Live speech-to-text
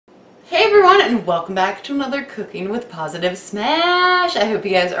Hey everyone, and welcome back to another Cooking with Positive Smash. I hope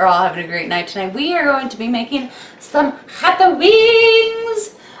you guys are all having a great night tonight. We are going to be making some hot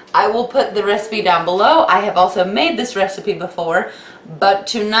wings. I will put the recipe down below. I have also made this recipe before, but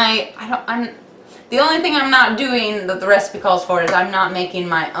tonight the only thing I'm not doing that the recipe calls for is I'm not making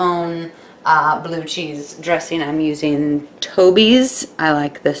my own blue cheese dressing. I'm using Toby's. I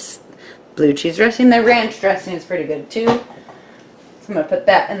like this blue cheese dressing. Their ranch dressing is pretty good too. So I'm going to put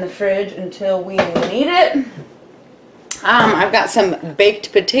that in the fridge until we need it. I've got some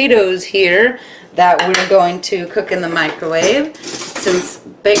baked potatoes here that we're going to cook in the microwave. Since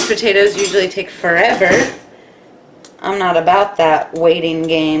baked potatoes usually take forever, I'm not about that waiting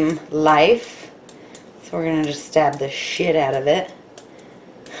game life. So we're going to just stab the shit out of it.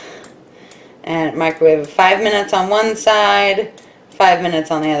 And microwave 5 minutes on one side, 5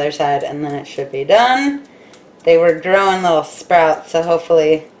 minutes on the other side, and then it should be done. They were growing little sprouts, so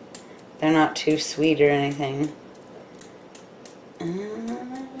hopefully they're not too sweet or anything.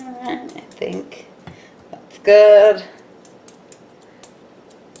 I think that's good.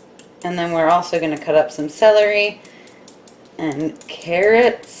 And then we're also going to cut up some celery and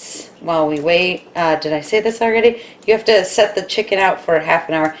carrots while we wait. Did I say this already? You have to set the chicken out for half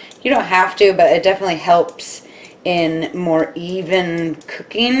an hour. You don't have to, but it definitely helps in more even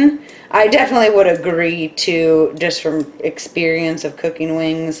cooking. I definitely would agree to, just from experience of cooking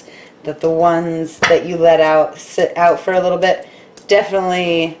wings, that the ones that you let out sit out for a little bit,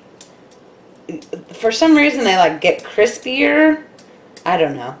 definitely, for some reason they like get crispier. I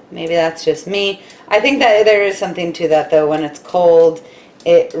don't know, maybe that's just me. I think that there is something to that though. When it's cold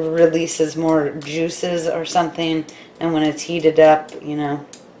it releases more juices or something, and when it's heated up, you know.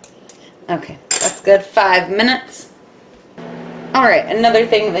 Okay, that's good. 5 minutes. Alright, another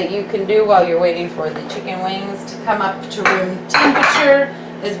thing that you can do while you're waiting for the chicken wings to come up to room temperature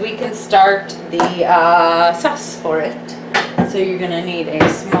is we can start the sauce for it. So you're going to need a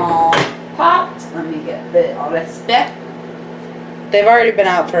small pot. Let me get the recipe. They've already been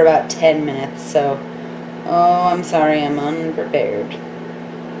out for about 10 minutes, so oh, I'm sorry, I'm unprepared.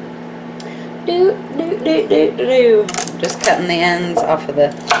 Just cutting the ends off of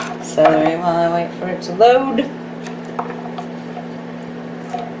the celery while I wait for it to load.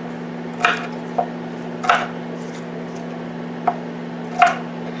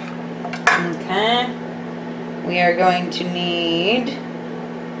 Okay, we are going to need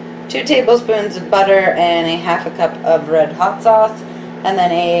 2 tablespoons of butter and a half a cup of red hot sauce, and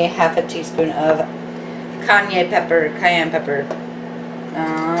then a half a teaspoon of cayenne pepper.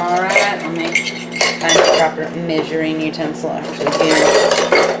 Alright, let me find the proper measuring utensil. Actually,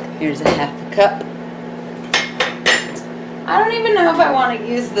 here's a half a cup. I don't even know if I want to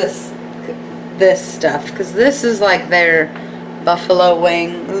use this stuff, because this is like their buffalo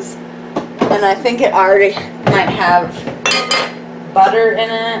wings, and I think it already might have butter in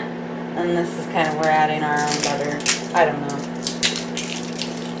it, and this is kind of, we're adding our own butter. I don't know.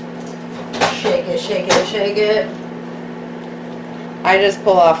 Shake it, shake it, shake it. I just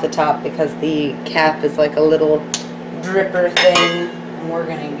pull off the top because the cap is like a little dripper thing, and we're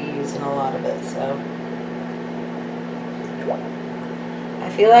going to be using a lot of it, so I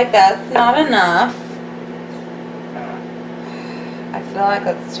feel like that's not enough. I feel like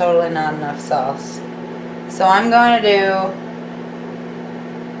that's totally not enough sauce. So I'm going to do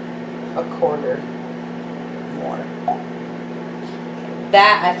a quarter more.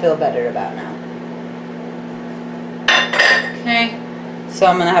 That I feel better about now. Okay, so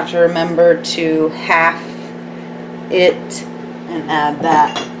I'm going to have to remember to half it and add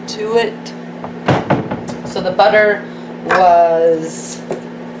that to it. So the butter was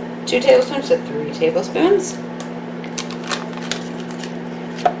 2 tablespoons to 3 tablespoons.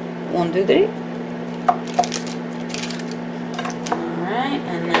 1, 2, 3. Alright,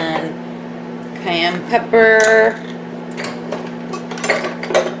 and then cayenne pepper.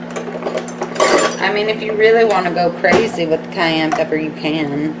 I mean, if you really want to go crazy with cayenne pepper, you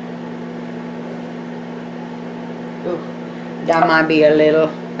can. Ooh, that might be a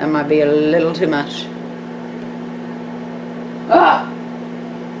little too much. Ah!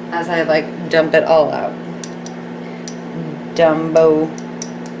 As I like dump it all out. Dumbo.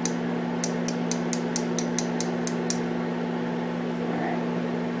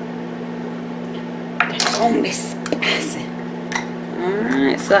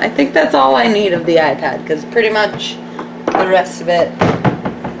 Alright, so I think that's all I need of the iPad, because pretty much the rest of it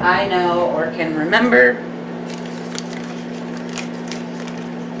I know or can remember.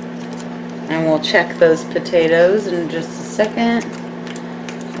 And we'll check those potatoes in just a second.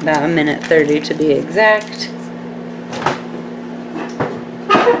 About 1:30 to be exact.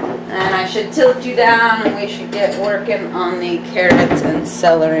 And I should tilt you down and we should get working on the carrots and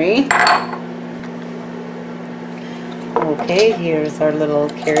celery. Okay, here's our little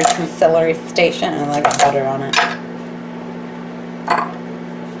carrots and celery station, and I got butter on it.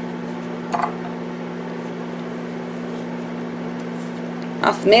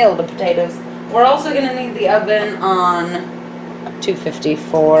 I smell the potatoes. We're also going to need the oven on 250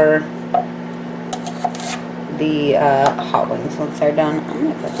 for the hot wings once they're done. I'm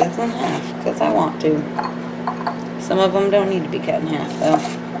going to cut these in half because I want to. Some of them don't need to be cut in half though.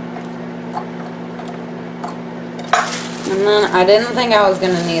 And then I didn't think I was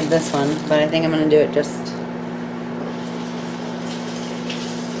going to need this one, but I think I'm going to do it just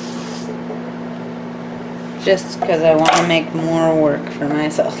because I want to make more work for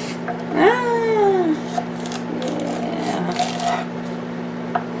myself. Yeah.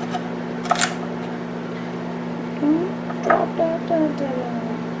 Drop that down.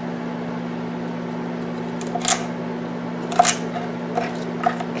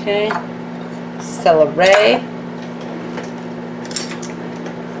 Okay. Celery.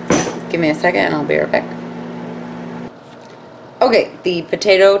 Give me a second and I'll be right back. Okay, the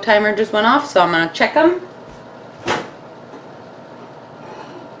potato timer just went off, so I'm going to check them.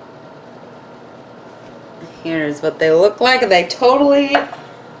 Here's what they look like. They totally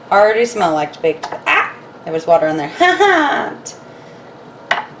already smell like baked. Ah! There was water in there. Hot!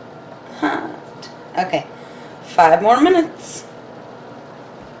 Hot. Okay, 5 more minutes.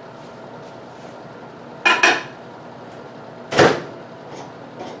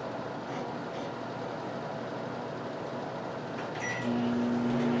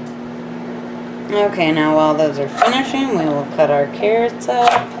 Okay, now while those are finishing, we will cut our carrots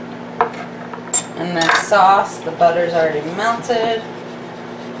up. And the sauce, the butter's already melted.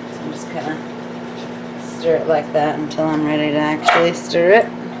 So I'm just gonna stir it like that until I'm ready to actually stir it.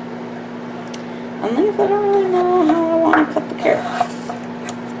 And then I don't really know how I want to cut the carrots.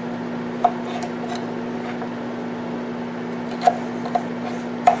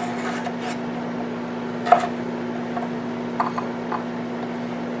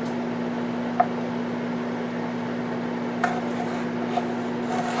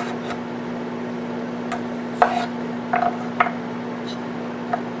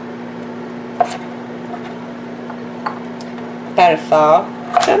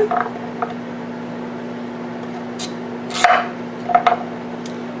 Perfect.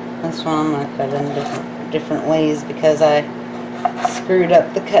 This one I'm going to cut in different ways because I screwed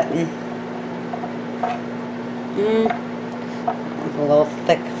up the cutting. It's a little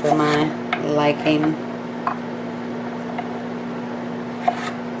thick for my liking.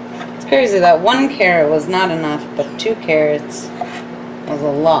 It's crazy that 1 carrot was not enough, but 2 carrots was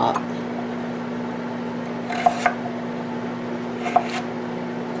a lot.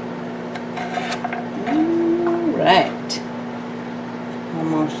 Right,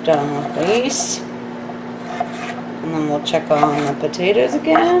 almost done with these, and then we'll check on the potatoes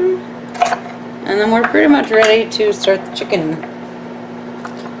again, and then we're pretty much ready to start the chicken.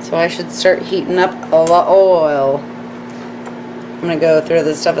 So I should start heating up all the oil. I'm going to go throw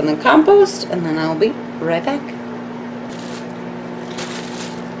this stuff in the compost, and then I'll be right back.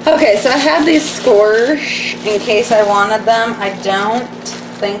 Okay, so I had these squash in case I wanted them. I don't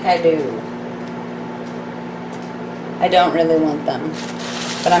think I do. I don't really want them,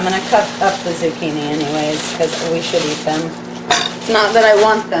 but I'm going to cut up the zucchini anyways because we should eat them. It's not that I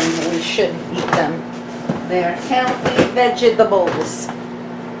want them, but we should eat them. They are healthy vegetables.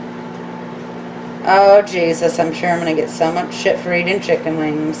 Oh Jesus, I'm sure I'm going to get so much shit for eating chicken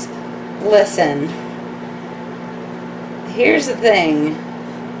wings. Listen, here's the thing.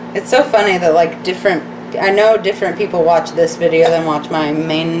 It's so funny that like I know different people watch this video than watch my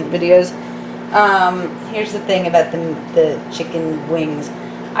main videos. Here's the thing about the chicken wings.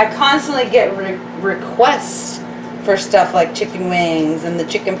 I constantly get requests for stuff like chicken wings and the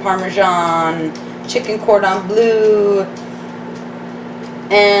chicken parmesan, chicken cordon bleu,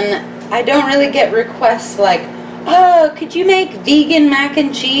 and I don't really get requests like, oh, could you make vegan mac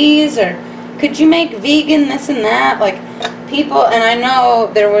and cheese, or could you make vegan this and that? Like people, and I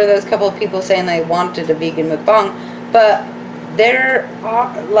know there were those couple of people saying they wanted a vegan mukbang, but there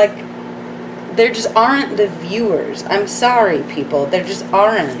just aren't the viewers. I'm sorry, people. There just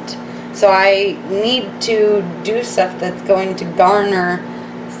aren't. So I need to do stuff that's going to garner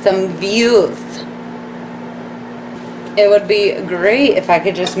some views. It would be great if I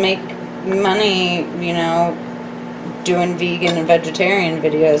could just make money, you know, doing vegan and vegetarian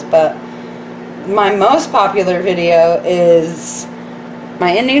videos, but my most popular video is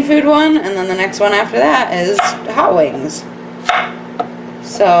my Indian food one, and then the next one after that is hot wings.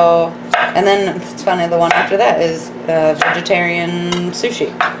 So, and then it's funny, the one after that is vegetarian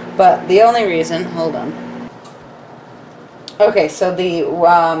sushi. But the only reason, hold on. Okay, so the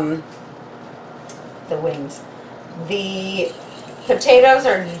wings. The potatoes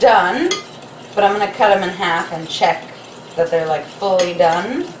are done, but I'm going to cut them in half and check that they're like fully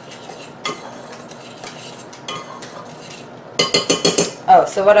done. Oh,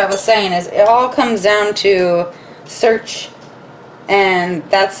 so what I was saying is it all comes down to search, and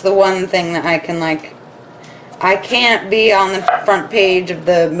that's the one thing that I can like. I can't be on the front page of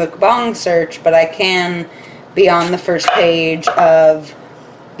the Mukbang search, but I can be on the first page of,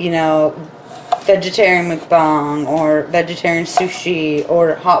 you know, vegetarian mukbang or vegetarian sushi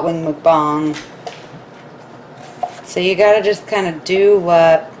or hot wing mukbang. So you gotta just kind of do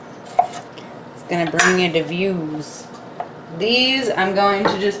what is gonna bring you to views. These I'm going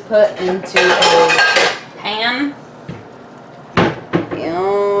to just put into a pan. You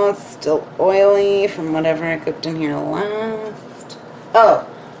know, it's still oily from whatever I cooked in here last. Oh,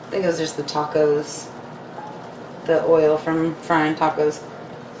 I think it was just the tacos. The oil from frying tacos.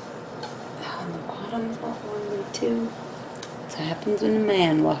 On the bottom's all oily too. That's what happens when a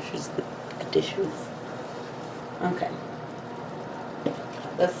man washes the dishes. Okay.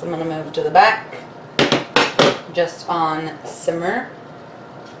 This I'm going to move to the back. Just on simmer.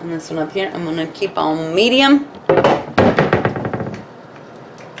 And this one up here I'm going to keep on medium.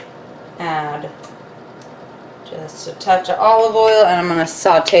 Add just a touch of olive oil, and I'm going to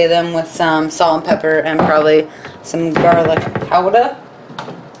saute them with some salt and pepper and probably some garlic powder.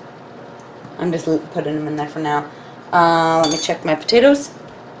 I'm just putting them in there for now. Let me check my potatoes.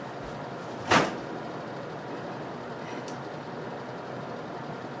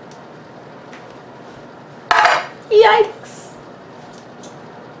 Yikes!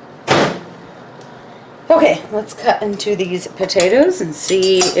 Okay, let's cut into these potatoes and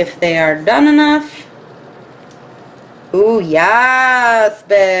see if they are done enough. Ooh, yes,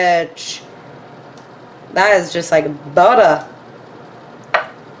 bitch. That is just like butter.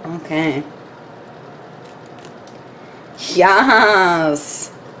 Okay.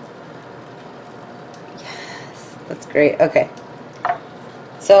 Yes. Yes. That's great. Okay.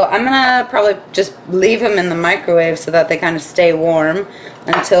 So I'm going to probably just leave them in the microwave so that they kind of stay warm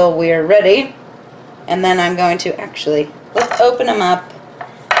until we're ready. And then I'm going to actually, let's open them up,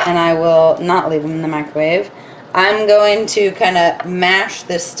 and I will not leave them in the microwave. I'm going to kind of mash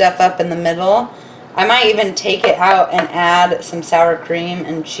this stuff up in the middle. I might even take it out and add some sour cream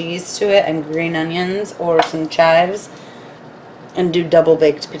and cheese to it and green onions or some chives and do double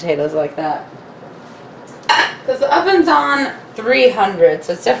baked potatoes like that. Because the oven's on 300,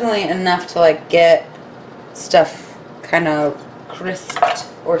 so it's definitely enough to like get stuff kind of crisped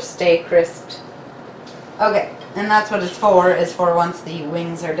or stay crisped. Okay, and that's what it's for, is for once the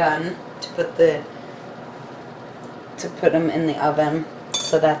wings are done, to put them in the oven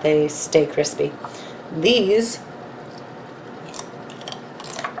so that they stay crispy. These,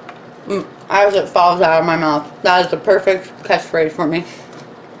 as it falls out of my mouth, that is the perfect catchphrase for me.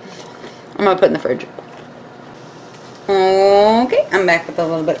 I'm going to put in the fridge. Okay, I'm back with a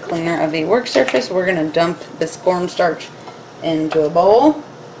little bit cleaner of a work surface. We're going to dump this cornstarch into a bowl.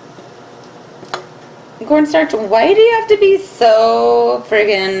 Cornstarch, why do you have to be so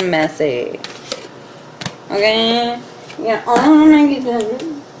friggin' messy? Okay? Yeah, make it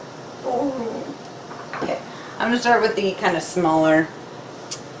done. Okay, I'm going to start with the kind of smaller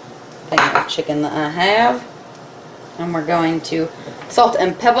thing of chicken that I have. And we're going to salt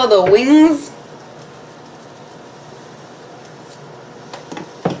and pepper the wings.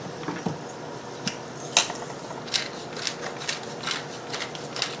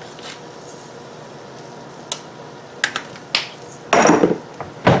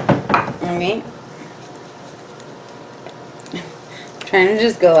 Okay. Trying to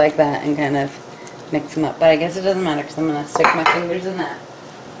just go like that and kind of mix them up, but I guess it doesn't matter because I'm going to stick my fingers in that.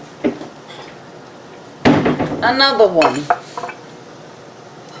 Another one.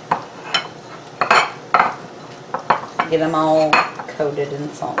 Get them all coated in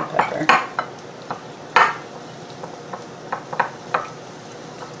salt and pepper.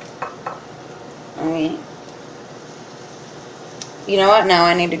 Okay. You know what? Now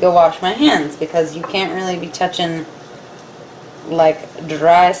I need to go wash my hands because you can't really be touching like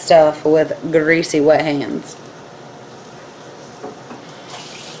dry stuff with greasy wet hands.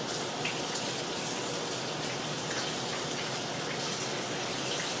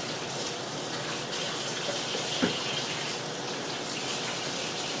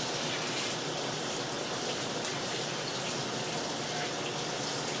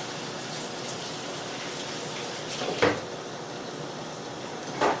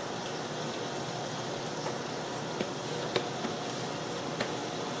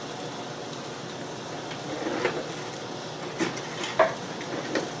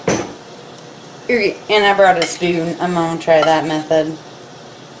 And I brought a spoon. I'm going to try that method.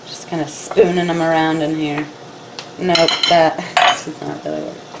 Just kind of spooning them around in here. Nope, this is not really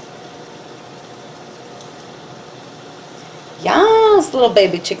working. Yes, little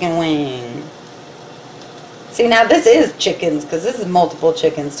baby chicken wing. See, now this is chickens, because this is multiple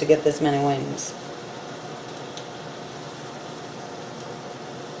chickens to get this many wings.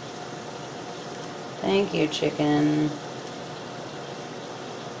 Thank you, chicken.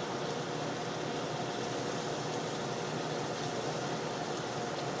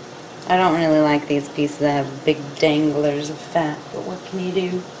 I don't really like these pieces that have big danglers of fat, but what can you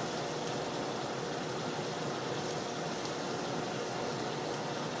do?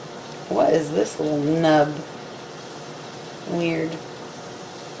 What is this little nub? Weird.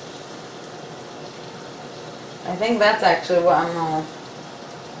 I think that's actually what I'm going to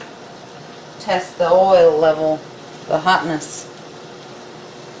test the oil level, the hotness.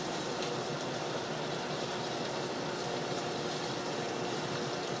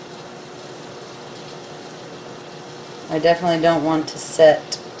 I definitely don't want to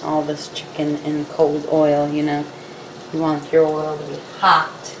set all this chicken in cold oil, you know. You want your oil to be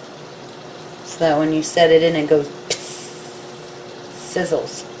hot so that when you set it in, it goes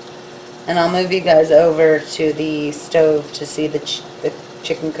sizzles. And I'll move you guys over to the stove to see the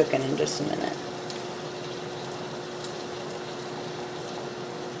chicken cooking in just a minute.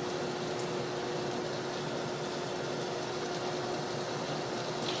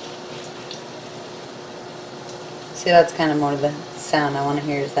 See, that's kind of more of the sound I want to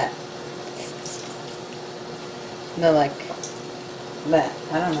hear is that. They're like that.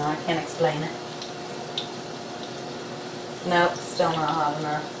 I don't know. I can't explain it. Nope, still not hot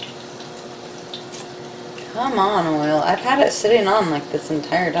enough. Come on, oil. I've had it sitting on like this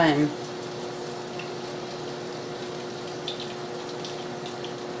entire time.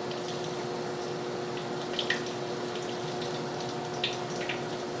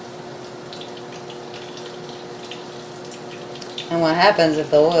 And what happens if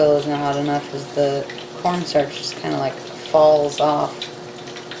the oil isn't hot enough is the cornstarch just kind of like falls off.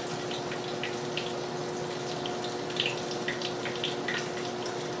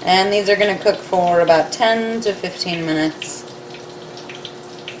 And these are going to cook for about 10 to 15 minutes.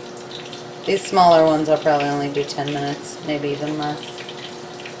 These smaller ones I'll probably only do 10 minutes, maybe even less.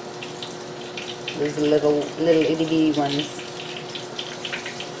 These little itty bitty ones.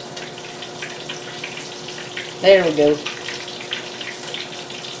 There we go.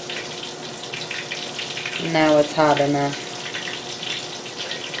 Now it's hot enough.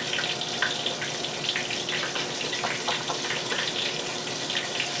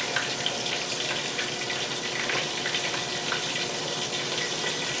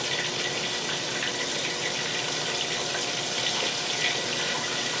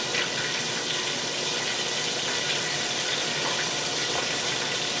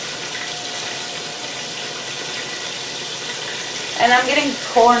 And I'm getting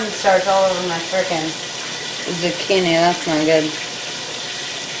cornstarch all over my frickin' zucchini. That's not good.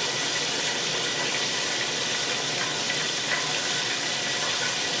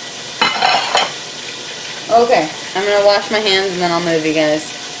 Okay, I'm going to wash my hands and then I'll move you guys.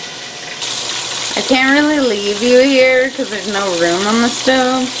 I can't really leave you here because there's no room on the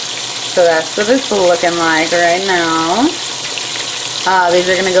stove. So that's what it's looking like right now. These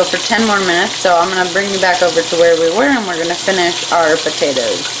are going to go for 10 more minutes, so I'm going to bring you back over to where we were and we're going to finish our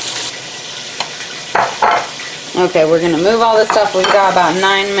potatoes. Okay, we're going to move all this stuff. We've got about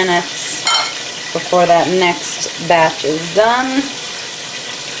 9 minutes before that next batch is done.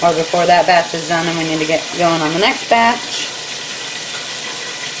 Or before that batch is done and we need to get going on the next batch.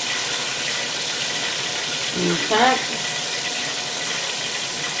 Okay.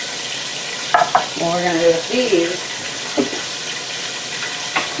 What we're going to do with these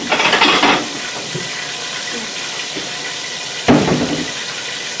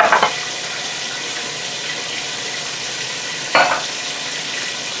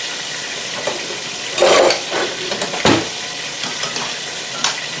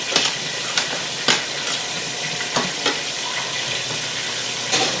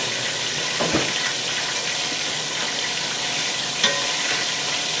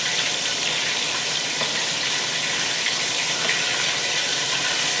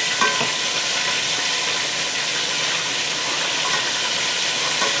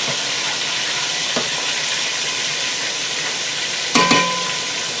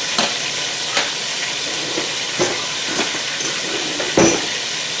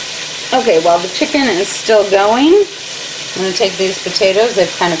Okay, while the chicken is still going, I'm going to take these potatoes. They've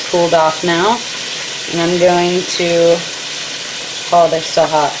kind of cooled off now. And I'm going to... Oh, they're still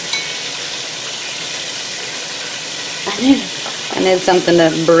hot. I need something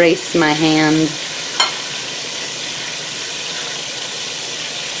to brace my hand.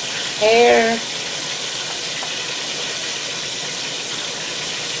 Hair.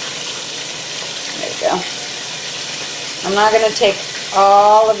 There you go. I'm not going to take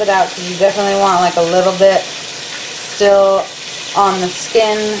all of it out because you definitely want like a little bit still on the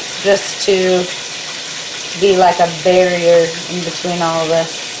skin just to be like a barrier in between all of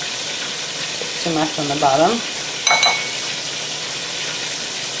this. Too much on the bottom.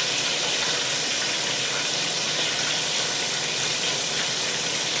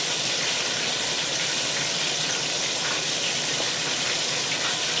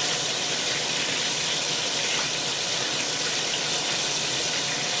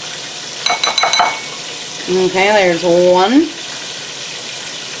 Okay, there's one.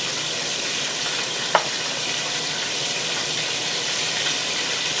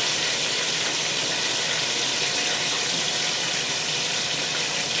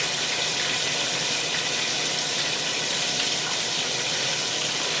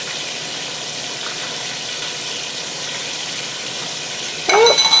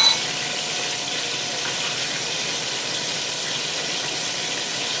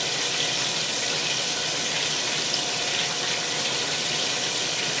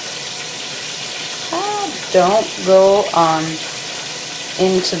 Don't go on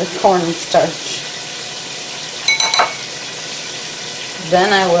into the cornstarch.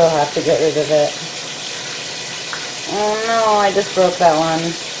 Then I will have to get rid of it. Oh no, I just broke that one.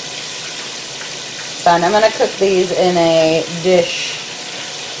 It's fine. I'm going to cook these in a dish,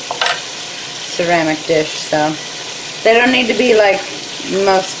 ceramic dish, so they don't need to be like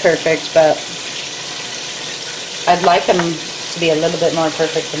most perfect, but I'd like them to be a little bit more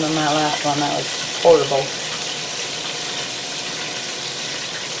perfect than that last one. That was horrible.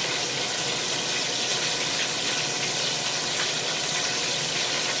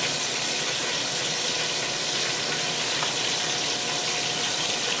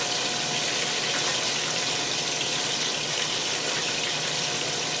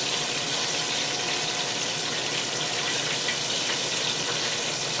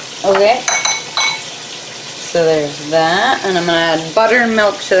 Okay, so there's that, and I'm going to add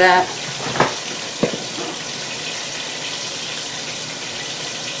buttermilk to that.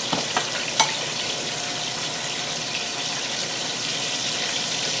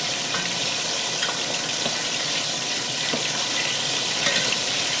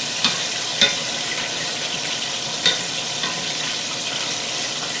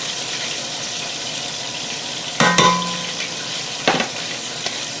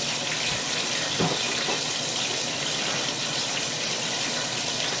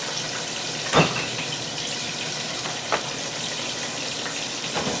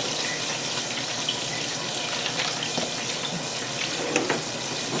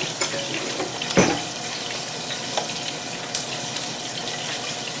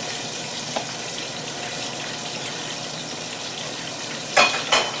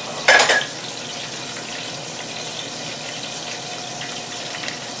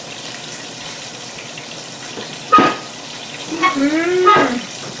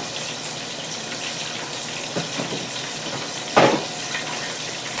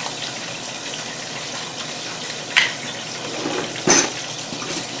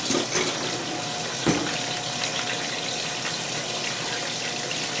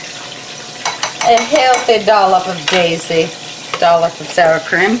 A healthy dollop of daisy, dollop of sour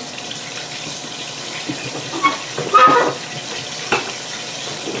cream.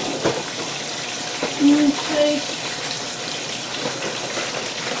 Okay.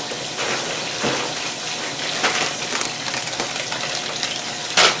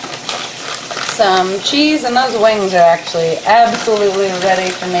 Some cheese, and those wings are actually absolutely ready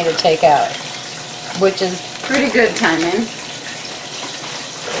for me to take out, which is pretty good timing.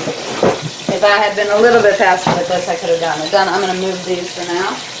 If I had been a little bit faster with this, I could have gotten it done. I'm going to move these for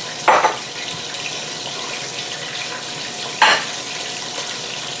now.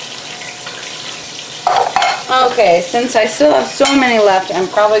 Okay, since I still have so many left, I'm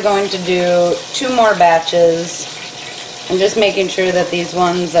probably going to do 2 more batches. I'm just making sure that these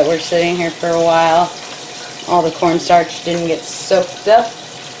ones that were sitting here for a while, all the cornstarch didn't get soaked up.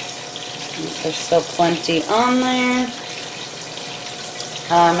 There's still plenty on there.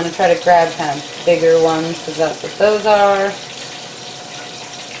 I'm going to try to grab kind of bigger ones because that's what those are.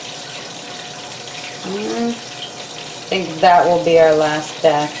 I think that will be our last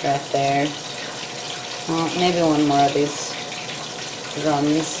batch right there. Well, maybe one more of these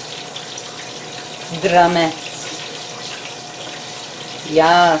drums. Drumettes.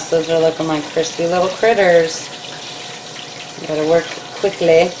 Yes, those are looking like crispy little critters. You gotta work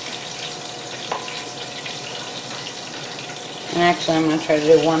quickly. And actually, I'm gonna try to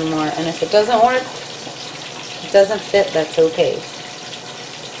do one more. And if it doesn't work, it doesn't fit, that's okay.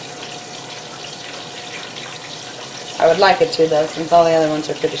 I would like it to though, since all the other ones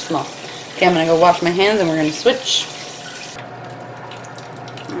are pretty small. Okay, I'm gonna go wash my hands and we're gonna switch.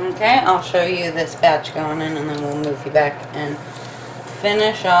 Okay, I'll show you this batch going in and then we'll move you back and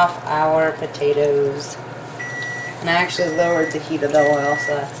finish off our potatoes. And I actually lowered the heat of the oil,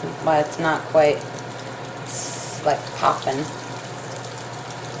 so that's why it's not quite like popping.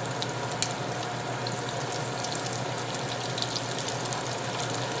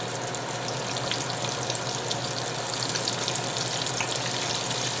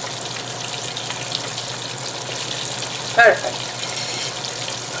 Perfect.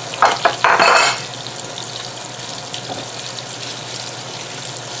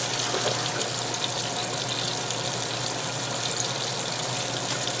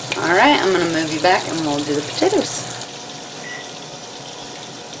 Alright, I'm going to move you back and we'll do the potatoes.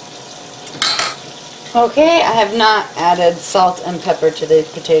 Okay, I have not added salt and pepper to the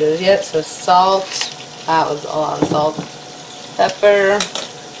potatoes yet, so salt, that was a lot of salt, pepper.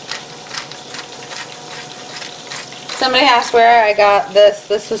 Somebody asked where I got this.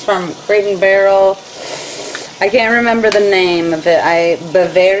 This is from Crate & Barrel. I can't remember the name of it.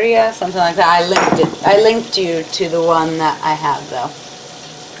 Bavaria, something like that. I linked it. I linked you to the one that I have though.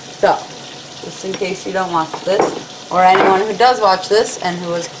 So, just in case you don't watch this, or anyone who does watch this and who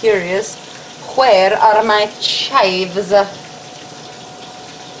was curious, where are my chives?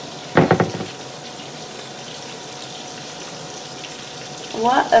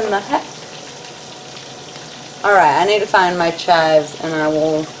 What in the heck? Alright, I need to find my chives and I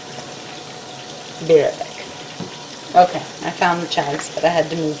will be right back. Okay, I found the chives, but I had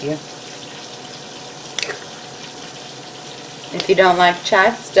to move you. If you don't like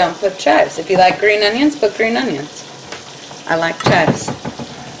chives, don't put chives. If you like green onions, put green onions. I like chives.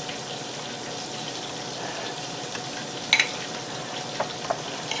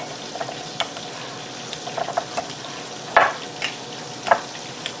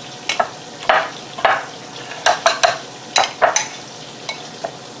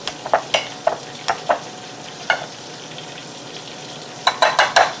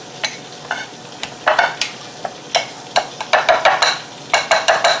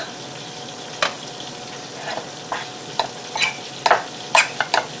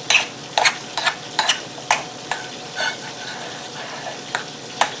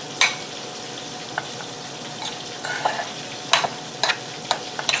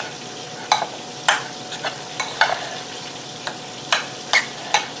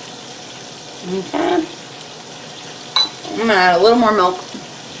 Okay. I'm gonna add a little more milk.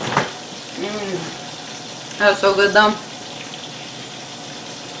 That's so good though.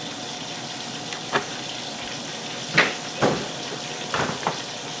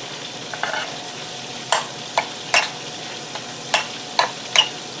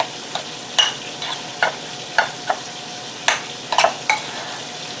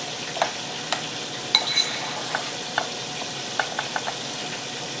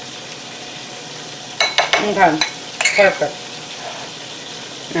 Okay, perfect.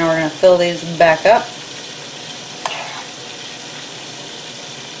 Now we're going to fill these back up.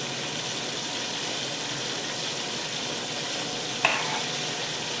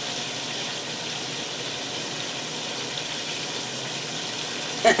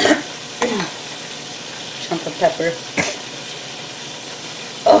 Chunk of pepper.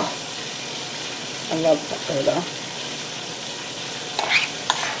 Oh, I love pepper though.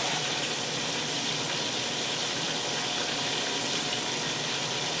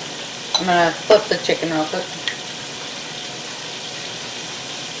 I'm going to flip the chicken real quick.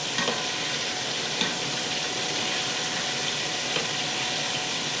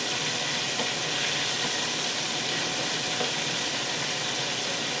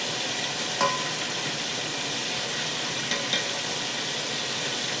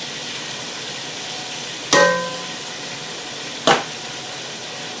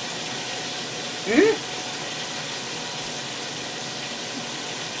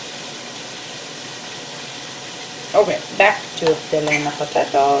 Okay, back to filling the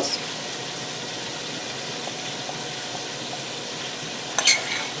potatoes.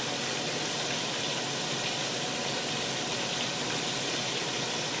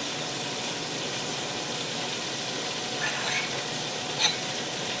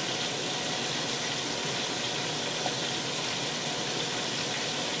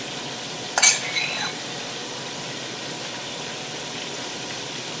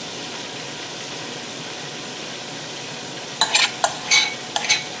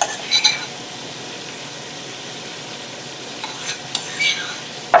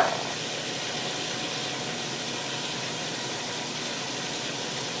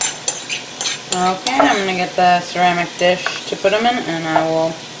 Okay, I'm going to get the ceramic dish to put them in, and I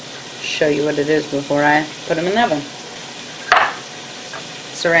will show you what it is before I put them in the oven.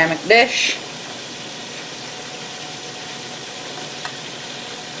 Ceramic dish.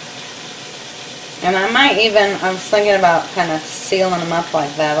 And I might even, I was thinking about kind of sealing them up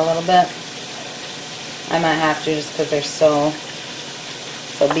like that a little bit. I might have to just because they're so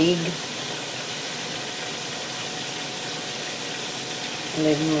big.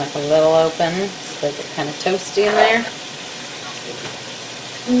 Leave them like a little open so they get kind of toasty in there.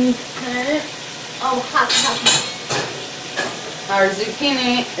 Okay. Oh, hot. Our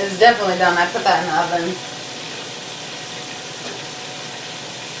zucchini is definitely done. I put that in the oven.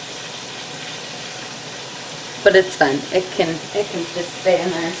 But it's fine. It can just stay in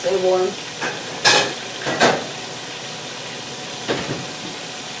there and stay warm.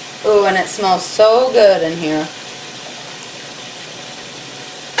 Ooh, and it smells so good in here.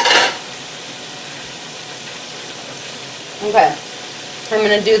 Okay, I'm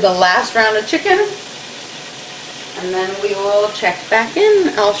going to do the last round of chicken, and then we will check back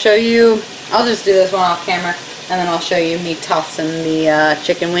in. I'll show you, I'll just do this one off camera, and then I'll show you me tossing the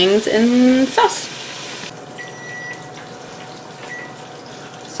chicken wings in sauce.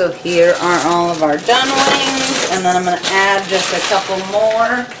 So here are all of our done wings, and then I'm going to add just a couple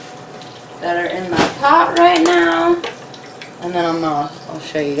more that are in the pot right now, and then I'll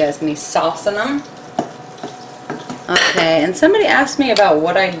show you guys me saucing them. Okay, and somebody asked me about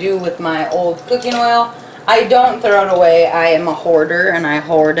what I do with my old cooking oil. I don't throw it away. I am a hoarder, and I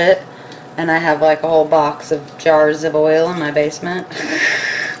hoard it. And I have like a whole box of jars of oil in my basement.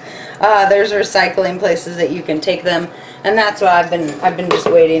 There's recycling places that you can take them, and that's what I've been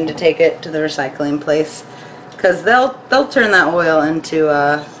just waiting to take it to the recycling place, because they'll turn that oil into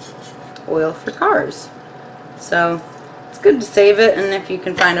oil for cars. So it's good to save it, and if you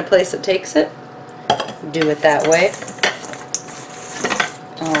can find a place that takes it, do it that way.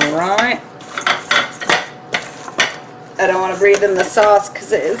 Alright. I don't want to breathe in the sauce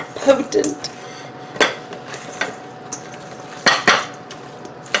because it is potent.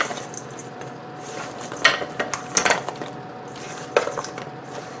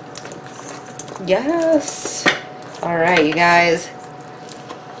 Yes. Alright, you guys.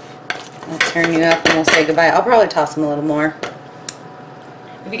 I'll turn you up and we'll say goodbye. I'll probably toss them a little more.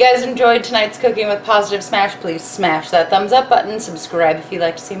 If you guys enjoyed tonight's cooking with Positive Smash, please smash that thumbs up button. Subscribe if you'd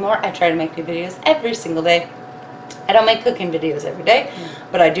like to see more. I try to make new videos every single day. I don't make cooking videos every day,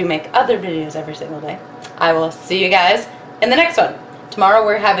 but I do make other videos every single day. I will see you guys in the next one. Tomorrow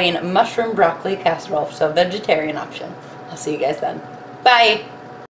we're having mushroom broccoli casserole, so vegetarian option. I'll see you guys then. Bye!